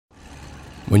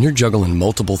When you're juggling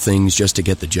multiple things just to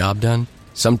get the job done,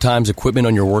 sometimes equipment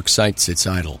on your work site sits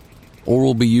idle, or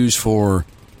will be used for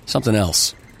something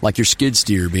else, like your skid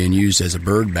steer being used as a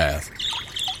bird bath,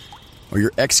 or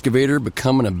your excavator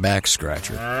becoming a back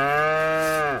scratcher.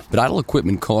 But idle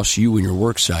equipment costs you and your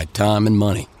work site time and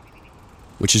money,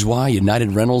 which is why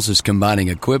United Rentals is combining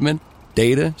equipment,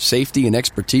 data, safety, and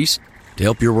expertise to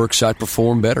help your work site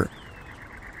perform better.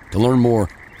 To learn more,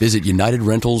 visit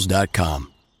UnitedRentals.com.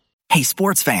 Hey,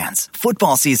 sports fans,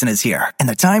 football season is here, and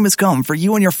the time has come for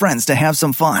you and your friends to have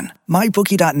some fun.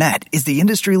 MyBookie.net is the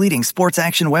industry-leading sports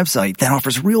action website that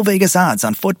offers real Vegas odds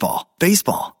on football,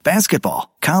 baseball,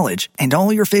 basketball, college, and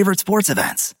all your favorite sports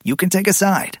events. You can take a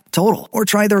side, total, or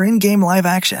try their in-game live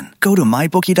action. Go to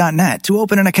MyBookie.net to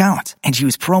open an account and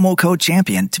use promo code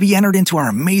CHAMPION to be entered into our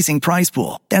amazing prize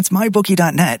pool. That's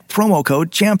MyBookie.net, promo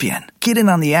code CHAMPION. Get in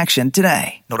on the action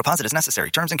today. No deposit is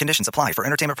necessary. Terms and conditions apply for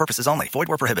entertainment purposes only. Void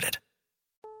where prohibited.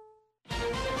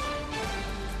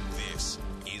 This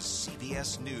is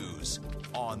CBS News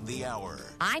on the Hour.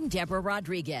 I'm Deborah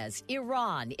Rodriguez.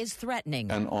 Iran is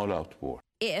threatening an all-out war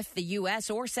if the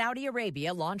U.S. or Saudi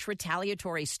Arabia launch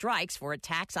retaliatory strikes for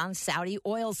attacks on Saudi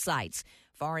oil sites.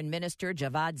 Foreign Minister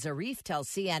Javad Zarif tells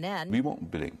CNN, we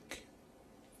won't blink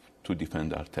to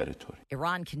defend our territory.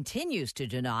 Iran continues to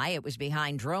deny it was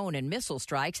behind drone and missile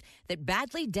strikes that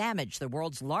badly damaged the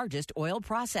world's largest oil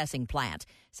processing plant.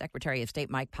 Secretary of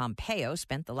State Mike Pompeo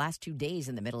spent the last 2 days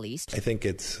in the Middle East. I think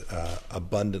it's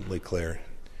abundantly clear,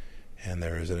 and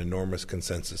there is an enormous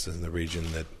consensus in the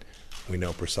region that we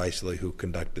know precisely who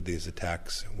conducted these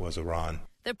attacks. It was Iran.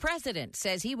 The president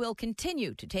says he will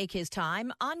continue to take his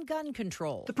time on gun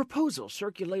control. The proposal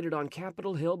circulated on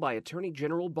Capitol Hill by Attorney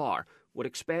General Barr would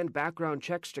expand background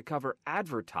checks to cover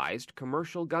advertised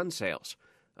commercial gun sales.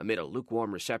 Amid a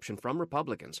lukewarm reception from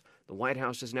Republicans, the White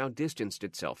House has now distanced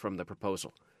itself from the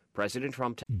proposal. President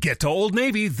Trump... Get to Old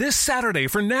Navy this Saturday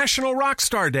for National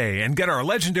Rockstar Day and get our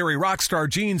legendary Rockstar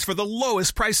jeans for the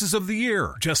lowest prices of the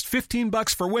year. Just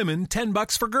 $15 for women,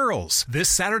 $10 for girls. This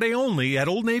Saturday only at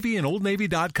Old Navy and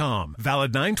OldNavy.com.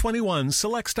 Valid 9/21,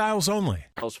 select styles only.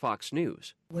 Fox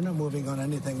News. We're not moving on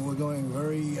anything. We're going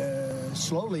very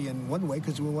slowly in one way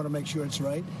because we want to make sure it's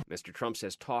right. Mr. Trump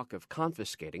says talk of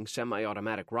confiscating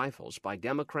semi-automatic rifles by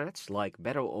Democrats like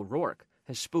Beto O'Rourke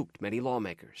has spooked many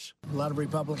lawmakers. A lot of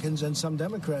Republicans and some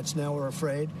Democrats now are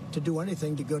afraid to do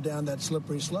anything to go down that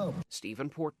slippery slope. Stephen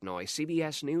Portnoy,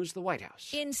 CBS News, the White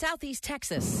House. In southeast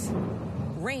Texas,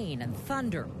 rain and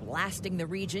thunder blasting the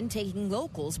region, taking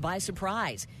locals by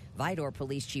surprise. Vidor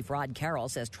Police Chief Rod Carroll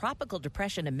says Tropical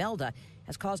Depression Imelda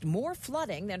has caused more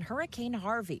flooding than Hurricane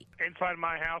Harvey. Inside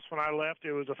my house when I left,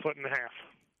 it was 1.5 feet.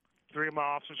 3 of my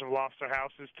officers have lost their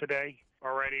houses today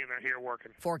already, and they're here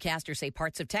working. Forecasters say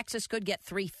parts of Texas could get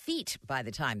 3 feet by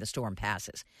the time the storm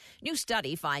passes. New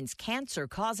study finds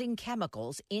cancer-causing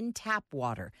chemicals in tap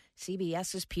water.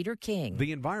 CBS's Peter King.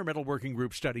 The Environmental Working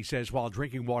Group study says while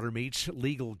drinking water meets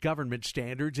legal government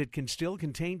standards, it can still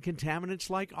contain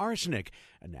contaminants like arsenic,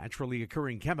 a naturally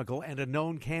occurring chemical and a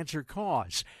known cancer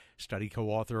cause. Study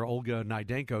co-author Olga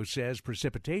Nydenko says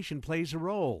precipitation plays a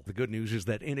role. The good news is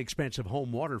that inexpensive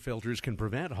home water filters can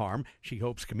prevent harm. She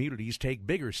hopes communities take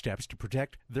bigger steps to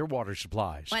protect their water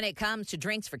supplies. When it comes to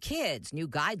drinks for kids, new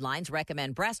guidelines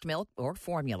recommend breast milk or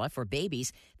formula for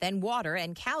babies, then water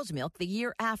and cow's milk the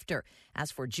year after.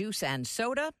 As for juice and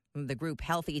soda, the group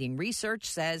Health Eating Research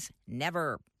says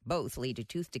never. Both lead to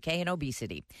tooth decay and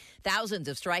obesity. Thousands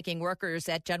of striking workers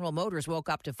at General Motors woke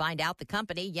up to find out the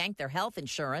company yanked their health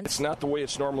insurance. It's not the way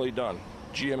it's normally done.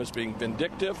 GM is being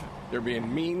vindictive. They're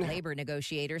being mean. Labor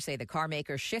negotiators say the car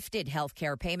maker shifted health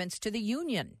care payments to the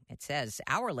union. It says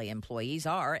hourly employees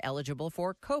are eligible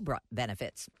for COBRA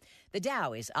benefits. The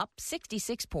Dow is up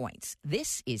 66 points.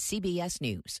 This is CBS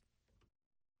News.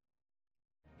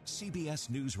 CBS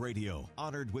News Radio,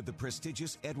 honored with the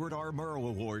prestigious Edward R. Murrow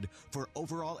Award for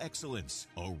Overall Excellence.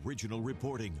 Original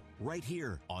reporting, right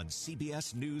here on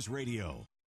CBS News Radio.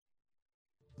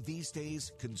 These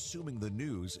days, consuming the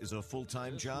news is a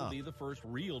full-time job. This will be the first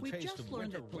real taste of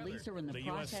winter weather. The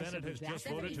U.S. Senate has just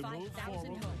voted to move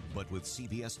forward. But with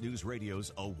CBS News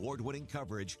Radio's award-winning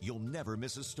coverage, you'll never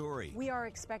miss a story. We are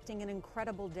expecting an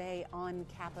incredible day on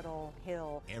Capitol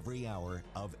Hill. Every hour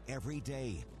of every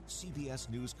day, CBS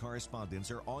News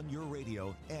correspondents are on your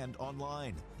radio and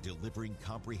online, delivering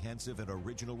comprehensive and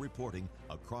original reporting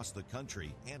across the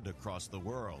country and across the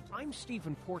world. I'm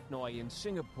Stephen Portnoy in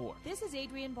Singapore. This is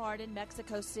Adrian Bard in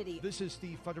Mexico City. This is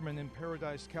Steve Futterman in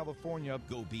Paradise, California.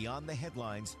 Go beyond the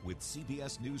headlines with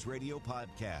CBS News Radio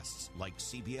podcasts like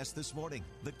CBS This Morning,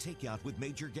 The Takeout with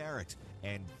Major Garrett,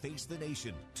 and Face the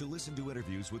Nation to listen to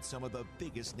interviews with some of the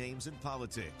biggest names in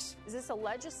politics. Is this a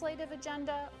legislative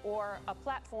agenda or a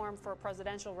platform for a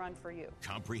presidential run for you?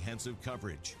 Comprehensive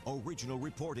coverage, original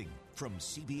reporting from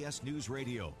CBS News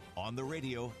Radio, on the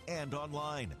radio and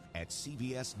online at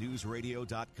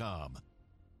cbsnewsradio.com.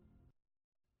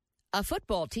 A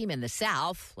football team in the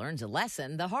South learns a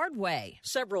lesson the hard way.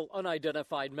 Several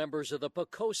unidentified members of the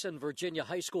Poquoson, Virginia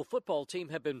high school football team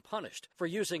have been punished for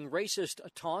using racist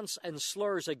taunts and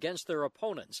slurs against their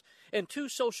opponents in 2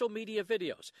 social media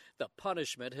videos. The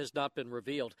punishment has not been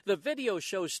revealed. The video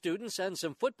shows students and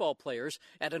some football players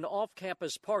at an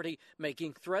off-campus party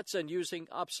making threats and using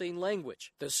obscene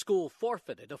language. The school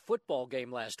forfeited a football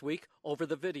game last week over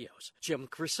the videos. Jim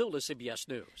Crisula, CBS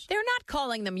News. They're not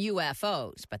calling them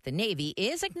UFOs, but the Navy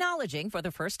is acknowledging for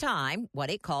the first time what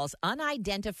it calls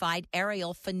unidentified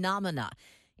aerial phenomena.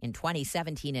 In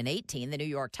 2017 and 18, the New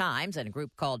York Times and a group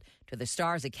called To the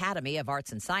Stars Academy of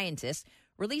Arts and Scientists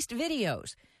released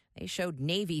videos. They showed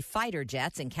Navy fighter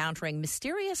jets encountering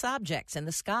mysterious objects in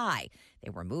the sky.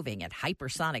 They were moving at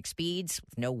hypersonic speeds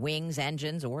with no wings,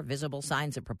 engines, or visible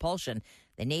signs of propulsion.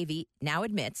 The Navy now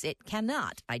admits it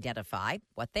cannot identify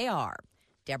what they are.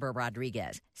 Deborah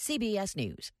Rodriguez, CBS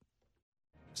News.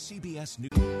 CBS News.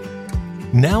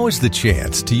 Now is the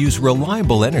chance to use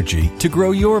reliable energy to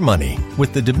grow your money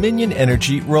with the Dominion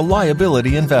Energy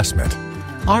Reliability Investment.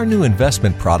 Our new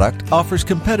investment product offers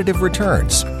competitive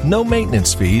returns, no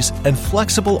maintenance fees, and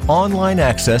flexible online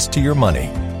access to your money.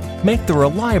 Make the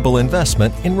reliable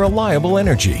investment in reliable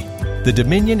energy. The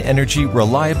Dominion Energy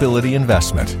Reliability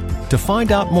Investment. To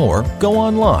find out more, go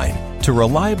online to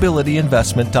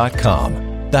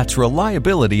reliabilityinvestment.com. That's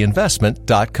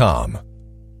reliabilityinvestment.com.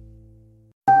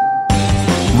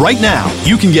 Right now,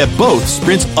 you can get both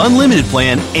Sprint's unlimited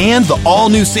plan and the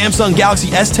all-new Samsung Galaxy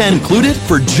S10 included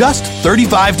for just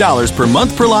 $35 per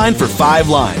month per line for 5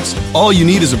 lines. All you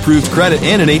need is approved credit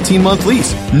and an 18-month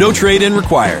lease. No trade-in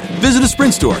required. Visit a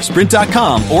Sprint store,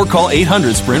 sprint.com, or call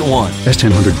 800-SPRINT-1.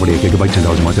 S10 128 gigabyte,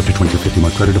 $10 a month up to 2050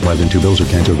 month credit applied in 2 bills or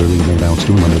canceled early in balance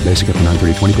due. Unlimited basic up to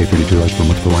 930/20, pay $32 per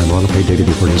month per line. Auto pay data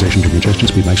deportization to congestion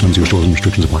speed maximums. Your stores and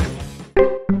restrictions apply.